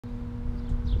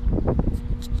Hey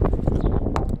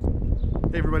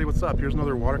everybody, what's up? Here's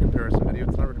another water comparison video.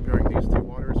 Tonight we're comparing these two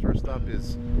waters. First up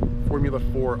is Formula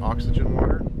 4 OXiGEN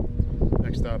water.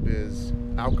 Next up is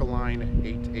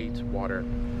Alkaline88 water.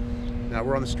 Now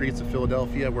we're on the streets of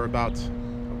Philadelphia. We're about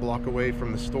a block away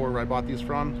from the store where I bought these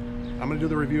from. I'm going to do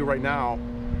the review right now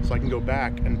so I can go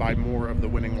back and buy more of the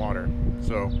winning water.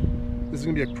 So this is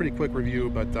going to be a pretty quick review,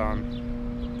 but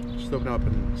just open up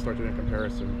and start doing a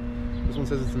comparison. This one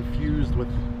says it's infused with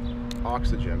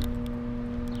OXiGEN.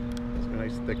 It's a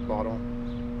nice thick bottle.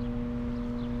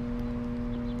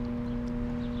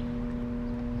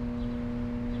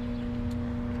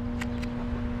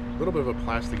 A little bit of a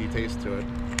plasticky taste to it,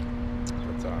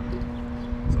 but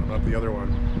it's not like the other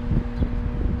one.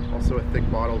 Also a thick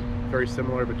bottle, very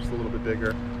similar but just a little bit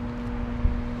bigger.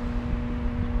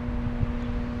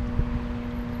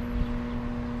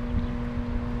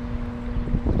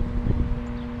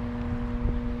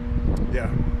 Yeah,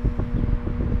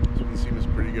 this one seems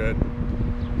pretty good.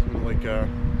 Seems like a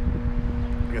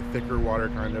thicker water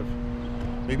kind of.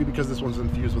 Maybe because this one's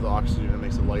infused with oxygen, it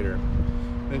makes it lighter.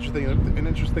 An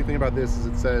interesting thing about this is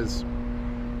it says,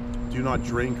 do not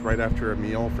drink right after a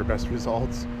meal for best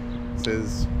results. It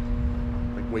says,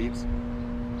 like, wait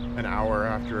an hour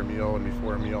after a meal and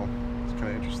before a meal. It's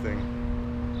kind of interesting.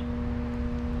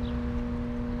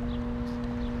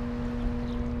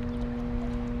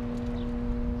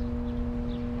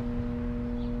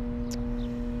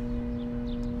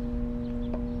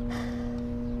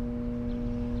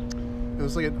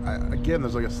 There's like again,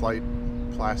 there's like a slight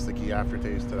plasticky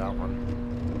aftertaste to that one.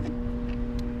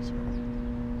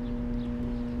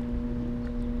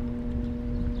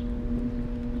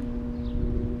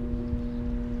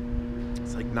 So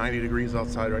it's like 90 degrees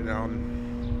outside right now,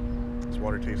 and this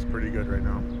water tastes pretty good right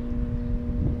now.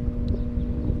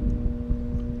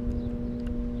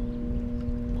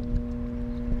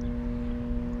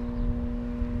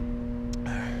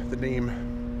 The name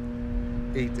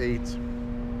 88.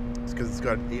 It's because it's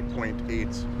got an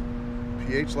 8.8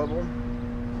 pH level.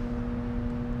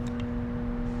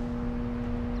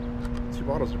 Two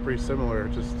bottles are pretty similar,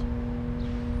 just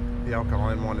the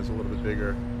alkaline one is a little bit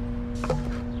bigger.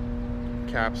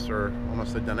 Caps are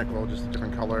almost identical, just a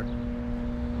different color.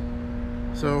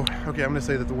 So, okay, I'm going to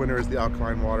say that the winner is the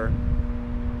alkaline water.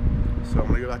 So I'm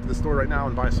going to go back to the store right now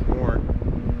and buy some more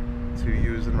to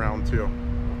use in round 2.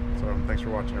 So thanks for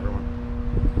watching, everyone.